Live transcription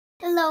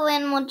Hello,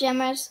 Animal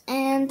Gemmers,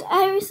 and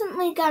I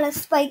recently got a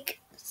spike,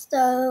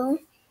 so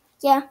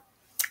yeah.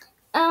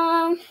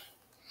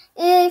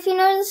 If you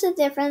notice a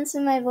difference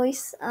in my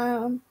voice,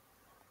 I'm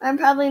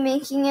probably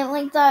making it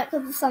like that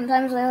because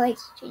sometimes I like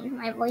to change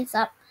my voice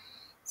up.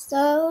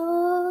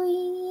 So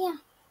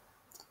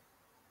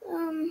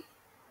yeah.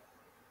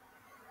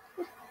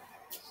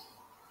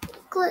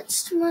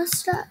 Glitched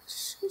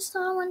mustache I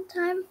saw one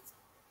time.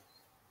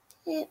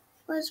 It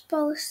was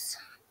both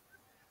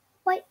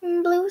white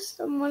and blue.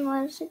 Someone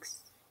was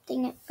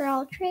accepting it for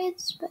all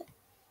trades, but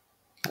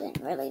I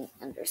didn't really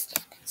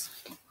understand it, so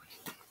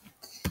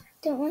I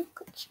didn't want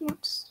glitched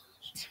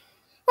mustache.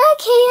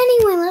 Okay,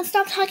 anyway, let's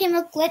stop talking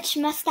about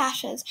glitched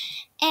mustaches.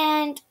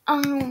 And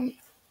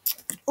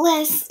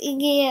let's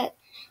get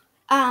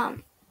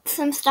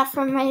some stuff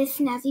from my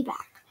snazzy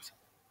bag.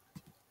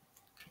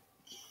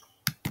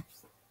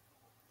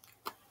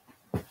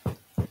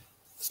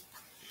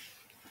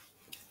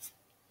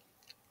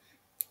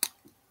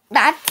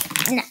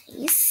 That's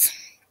nice.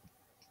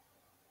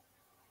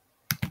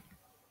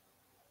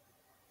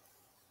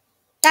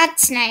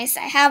 That's nice.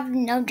 I have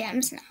no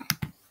gems now.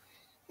 I'm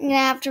gonna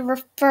have to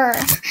refer.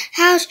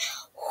 What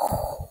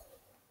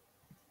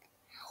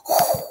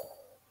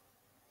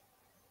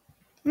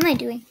am I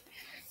doing?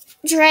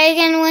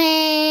 Dragon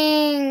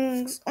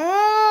wings.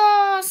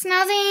 Oh,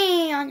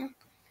 snazzy. Oh,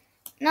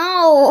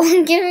 no,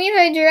 give me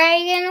the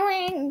dragon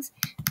wings.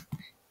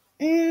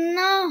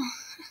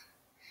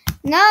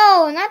 No,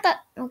 not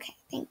that. Okay,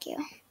 thank you.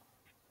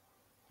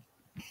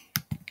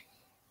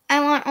 I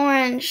want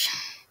orange.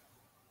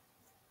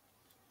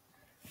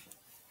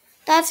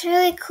 That's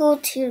really cool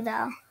too,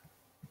 though.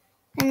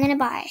 I'm gonna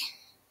buy.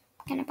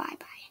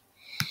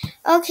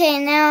 Okay,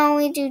 now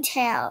we do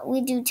tail.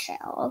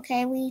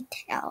 Okay,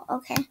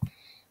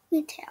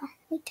 Okay,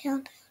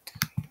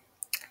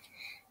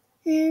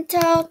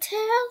 tail.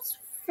 Tails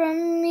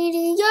from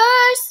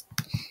meteors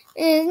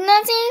is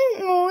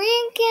nothing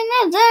we can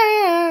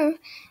observe.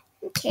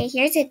 Okay,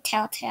 here's a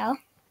tail.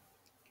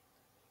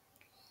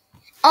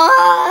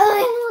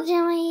 Oh,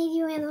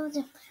 Animal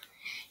Jam.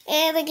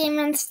 Yeah, the game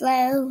runs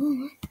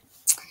slow.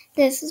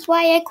 This is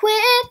why I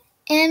quit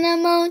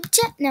Animal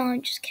Jam. No,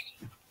 I'm just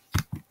kidding.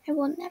 I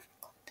will never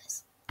quit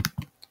this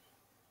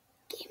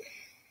game.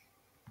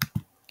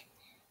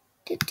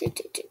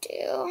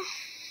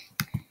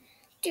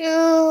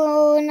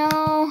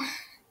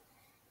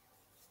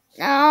 No.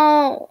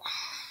 No!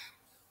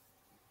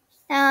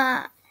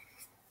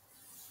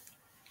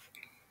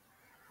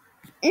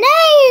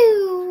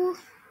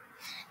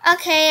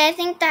 Okay, I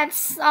think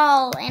that's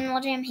all. Animal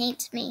Jam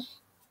hates me.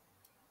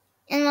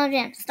 Animal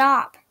Jam,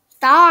 stop.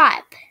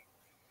 I'm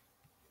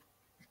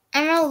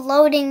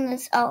reloading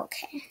this. Oh,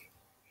 okay.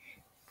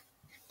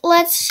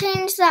 Let's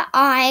change the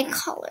eye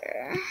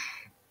color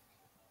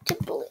to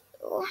blue.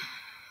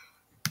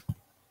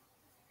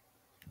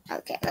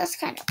 Okay, that's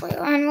kind of blue.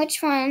 And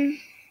which one?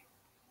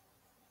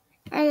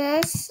 Or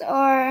this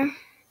or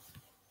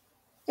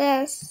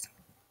this?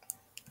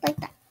 Like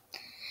that.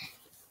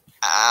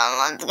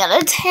 Let's get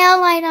a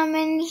tail item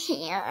in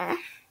here.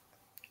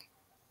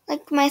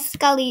 Like my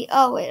Scully.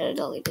 Oh, wait, I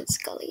deleted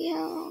Scully.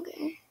 Oh,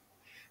 okay.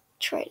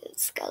 Traded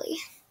Scully.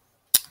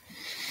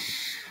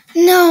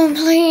 No,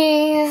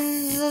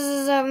 please.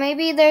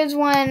 Maybe there's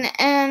one.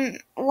 And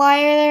why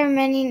are there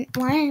many?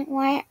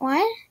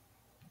 Why?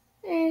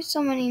 There's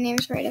so many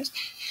names for items.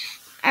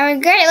 I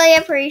would greatly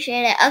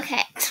appreciate it.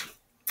 Okay.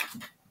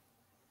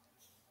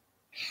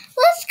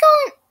 Let's go.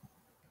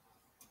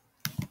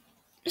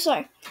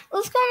 Sorry.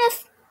 Let's go on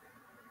this.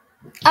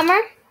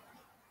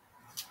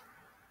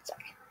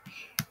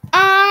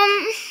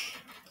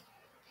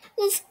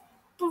 This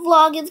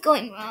vlog is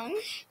going wrong.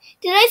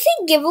 Did I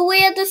say giveaway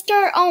at the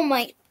start? Oh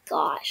my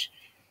gosh.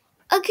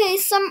 Okay,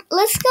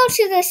 let's go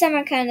to the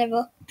summer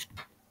carnival.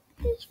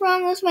 What's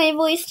wrong with my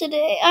voice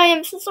today? I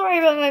am so sorry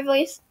about my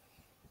voice.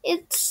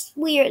 It's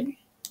weird.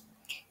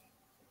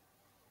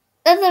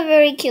 That's a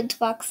very cute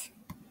fox.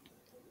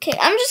 Okay,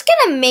 I'm just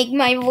gonna make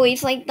my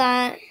voice like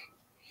that.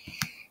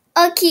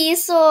 Okay,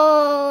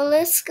 so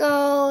let's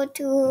go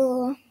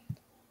to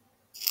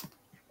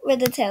where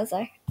the tails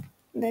are.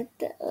 Tall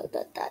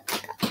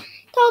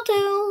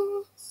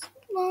tales,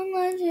 long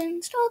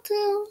legends, tall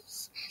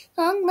tales,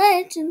 long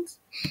legends.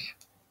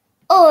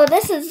 Oh,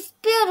 this is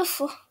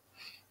beautiful.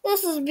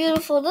 This is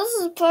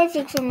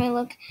perfect for my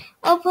look.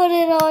 I'll put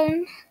it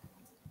on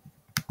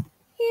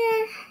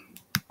here.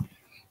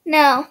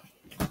 Now.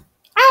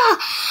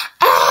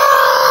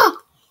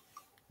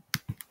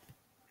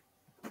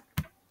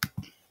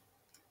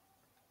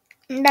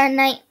 The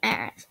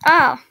nightmares.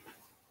 Oh.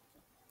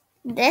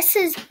 This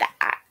is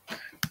bad.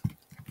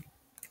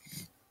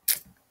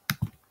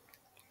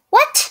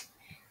 What?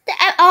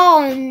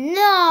 Oh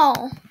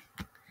no.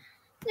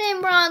 They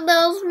brought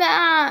those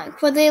back.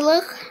 But they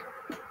look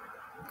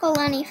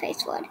Lenny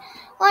face would.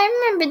 Well, I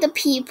remember the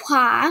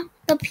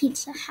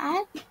Pizza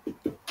Hut.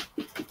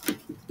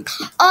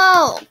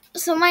 Oh,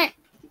 so my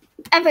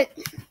epic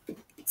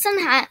sun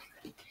hat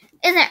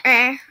isn't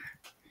rare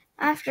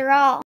after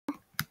all.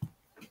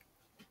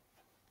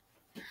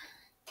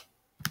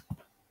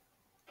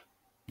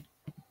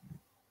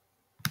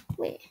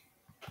 Wait.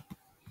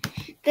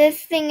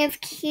 This thing is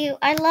cute.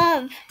 I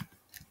love,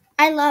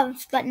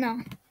 but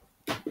no.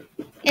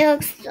 It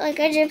looks like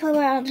AJ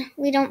Cloud.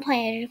 We don't play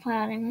AJ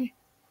Cloud anymore.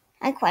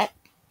 I quit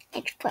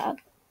AJ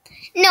Cloud.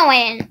 No,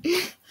 I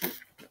didn't.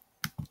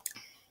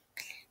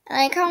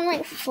 I like how I'm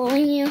like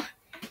fooling you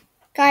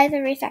guys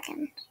every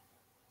second.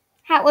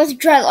 That was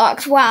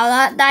dreadlocks.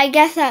 Wow, I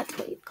guess that's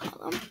what you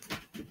call them.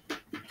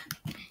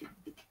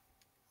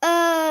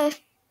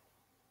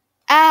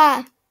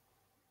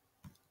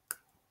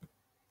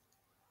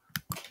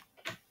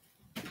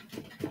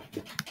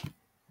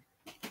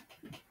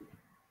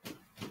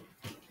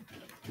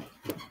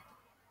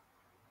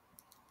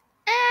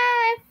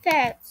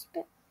 Fits,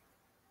 but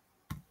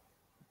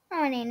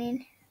oh, I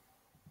need.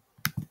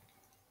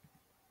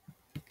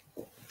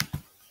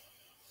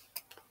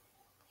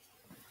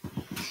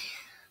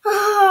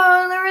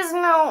 Oh, there is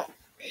no.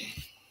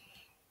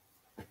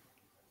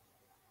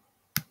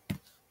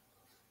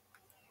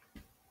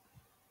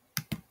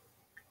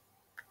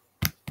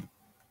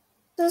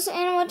 This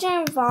Animal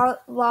Jam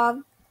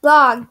vlog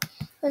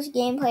this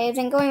gameplay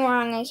isn't going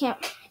wrong.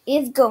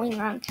 Is going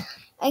wrong.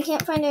 I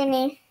can't find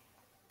any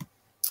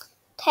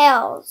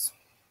tails.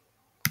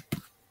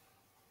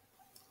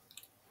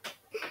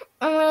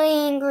 I'm really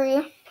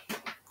angry.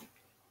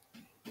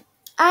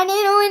 I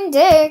need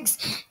Windex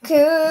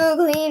to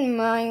clean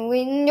my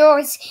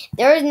windows.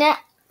 There's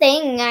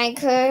nothing I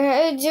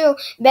could do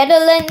better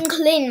than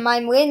clean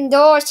my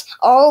windows.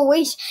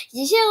 Always,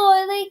 you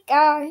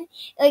got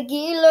a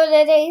kilo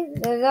today.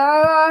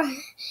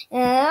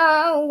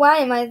 Why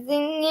am I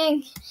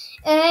singing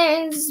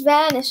in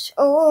Spanish?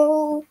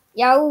 Oh,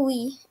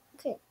 yowie.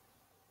 Okay.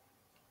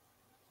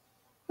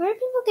 Where are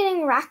people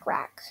getting rack?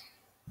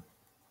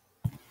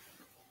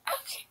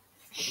 Okay.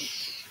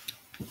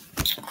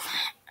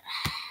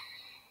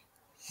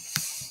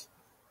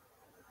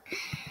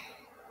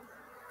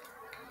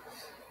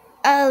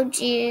 Oh,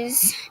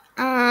 geez.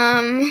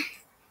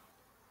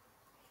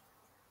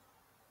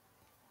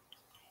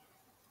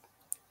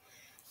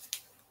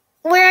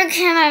 Where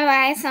can I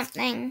buy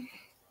something?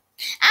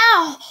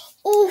 Ow!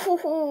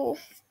 Ooh.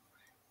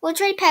 We'll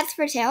trade pets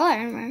for tail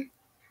armor.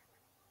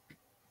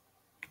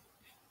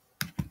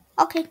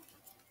 Okay.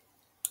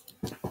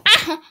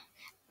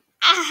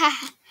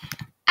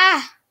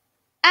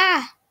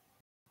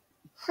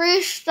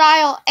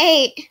 Freestyle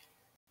 8.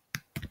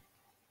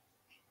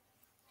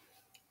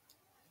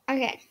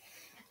 Okay.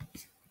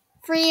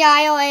 Free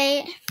dial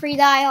 8. Free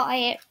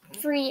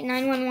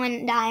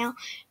 911 dial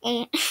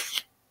 8.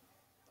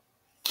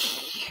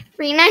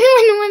 Free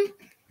 911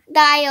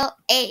 dial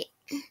 8.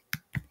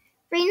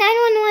 Free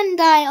 911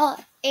 dial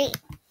 8.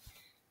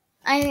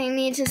 I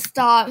need to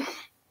stop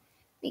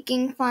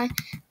making fun.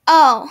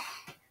 Oh.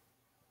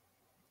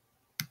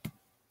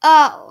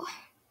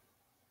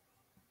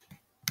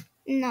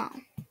 No.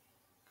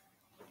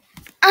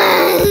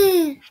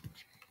 I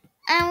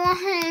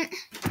want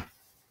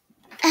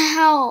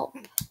help.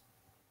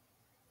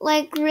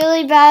 Like,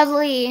 really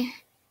badly.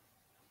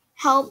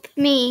 Help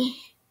me.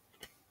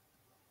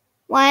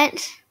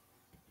 What?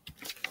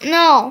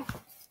 No.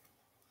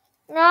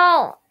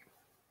 What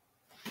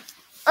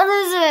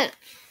is it?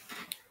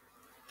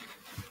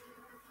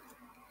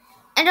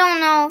 I don't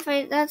know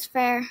if that's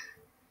fair.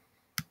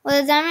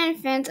 Well, the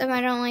diamond phantom,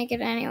 I don't like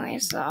it anyway,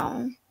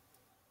 so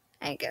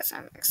I guess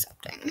I'm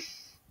accepting.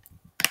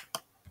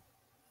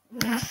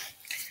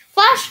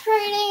 Flash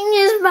trading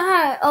is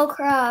bad. Oh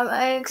crap,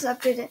 I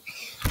accepted it.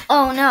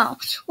 Oh no.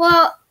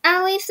 Well,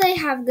 at least they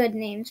have good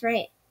names,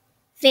 right?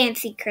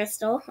 Fancy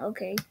Crystal.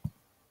 Okay.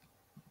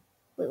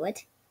 Wait,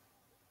 what?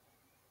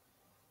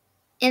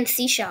 And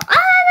Seashell. There's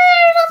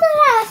nothing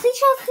there.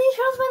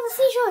 Seashells by the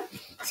seashore.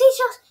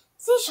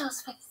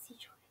 Seashells by the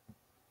seashore.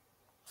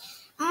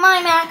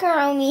 My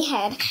macaroni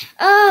head.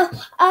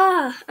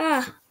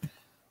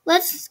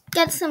 Let's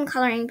get some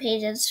coloring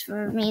pages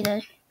for me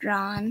to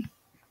draw on.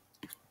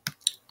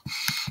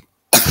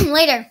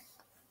 Later.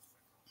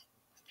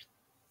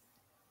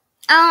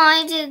 Oh,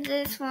 I did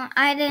this one.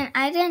 I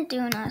didn't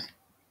do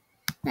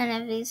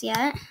none of these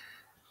yet.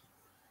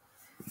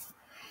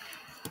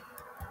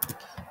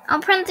 I'll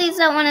print these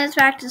out when it's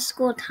back to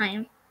school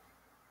time.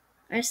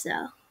 Or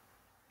so.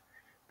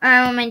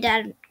 Or when my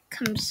dad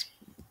comes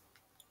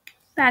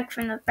back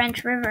from the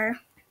French River.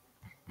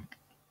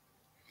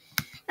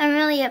 I'm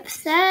really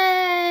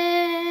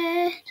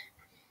upset.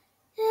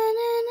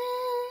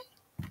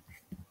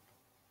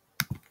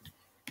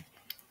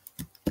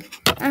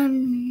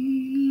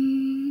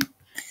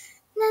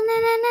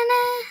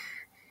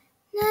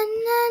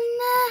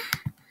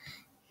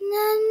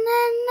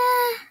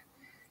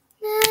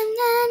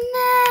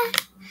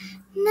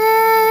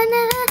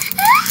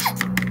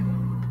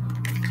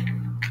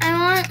 I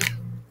want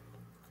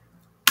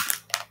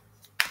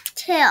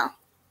tail.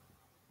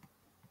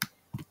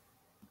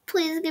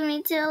 Please give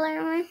me tail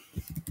armor.